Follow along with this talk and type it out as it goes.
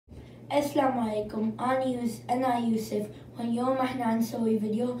السلام عليكم. أنا يوسف، واليوم احنا هنسوي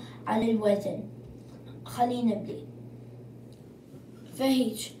فيديو على الوزن. خلينا نبدي.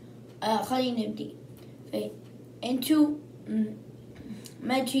 خلينا نبدي. انتو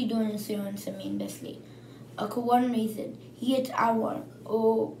ما تريدون تصيرون سمين، بس لي اكو one reason هي تعور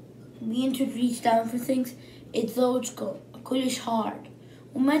انتو reach down for things تزوجكم كلش hard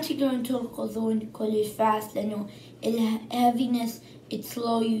وما تقدرون تركضون كلش fast لأنه heaviness it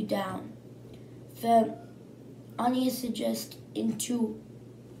slow you down. أنا suggest انتو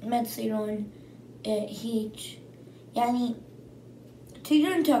ما تصيرون هيج، يعني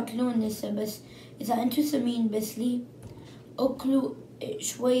تقدرون تاكلون لسه، بس إذا انتو سمين بس لي أكلوا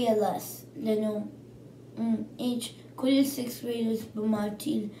شوية less، لأنه كل 6 graders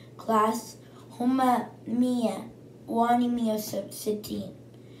بمالتي الكلاس هما 100 واني 160.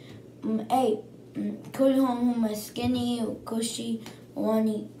 كلهم هما skinny وكل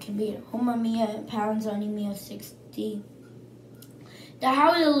واني كبير، هما 100 pounds واني 160. دا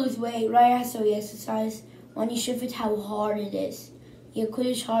أحاول lose weight، رايح أسوي exercise واني شفت how hard it is. هي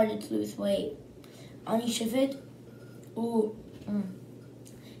كلش hard to lose weight. اني شفت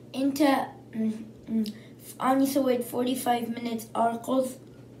انت اني سويت 45 minutes اركض.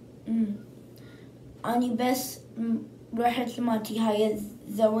 اني بس رحت لمالتي هاي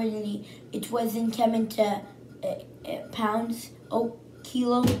زودني توزن كم انت pounds او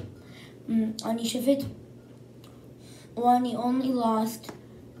كيلو. اني شفت واني only lost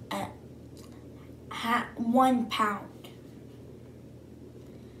 1 pound.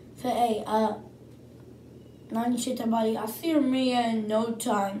 أنا شفت بالي أصير 100 in no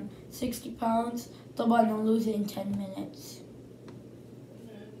time. 60 pounds طبعا I'll lose it in 10 minutes.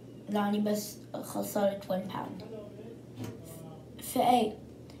 لاني بس خسرت 1 pound.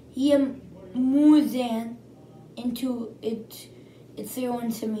 هي مو زين انتو تصيرون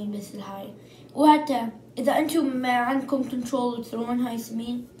سمين بس الهاي. وحتى إذا انتو ما عندكم كنترول وتصيرون هاي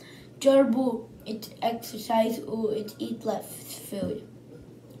سمين، جربوا exercise و eat less food،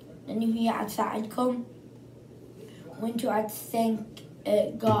 لأنه هي عتساعدكم وانتو thank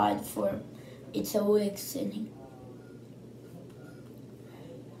God for تسويك سني.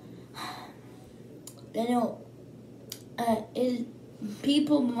 لأنه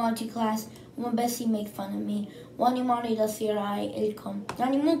people بمالتي class هما بس make fun of me، واني ما اريد اصير هاي الكم،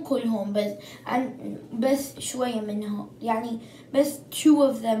 يعني مو كلهم بس شوية منهم، يعني بس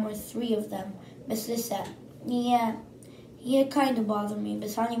 2 of them or 3 of them بس لسه هي kind of bother me،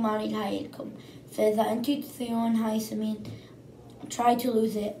 بس اني ما اريد هاي الكم. فإذا انتي تصيرون هاي سمين try to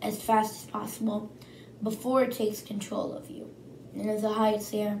lose it as fast as possible before it takes control of you. And إذا هاي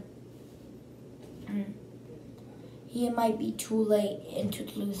تصير it might be too late into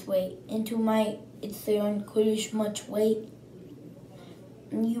to lose weight. Into might تصيرون كلش much weight.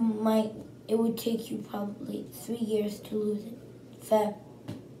 It would take you probably 3 years to lose it.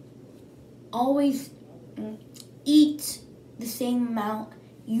 Always eat the same amount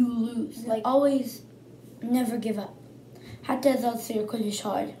you lose. Like always never give up. حتى إذا تصير كلش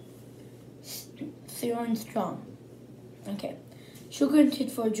hard تصيرون strong. Okay. شكرا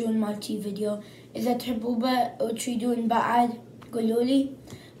تتفرجون مالتي فيديو. إذا تحبوا وتريدون بعد قولولي،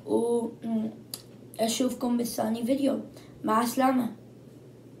 وأشوفكم بالثاني فيديو. مع السلامة.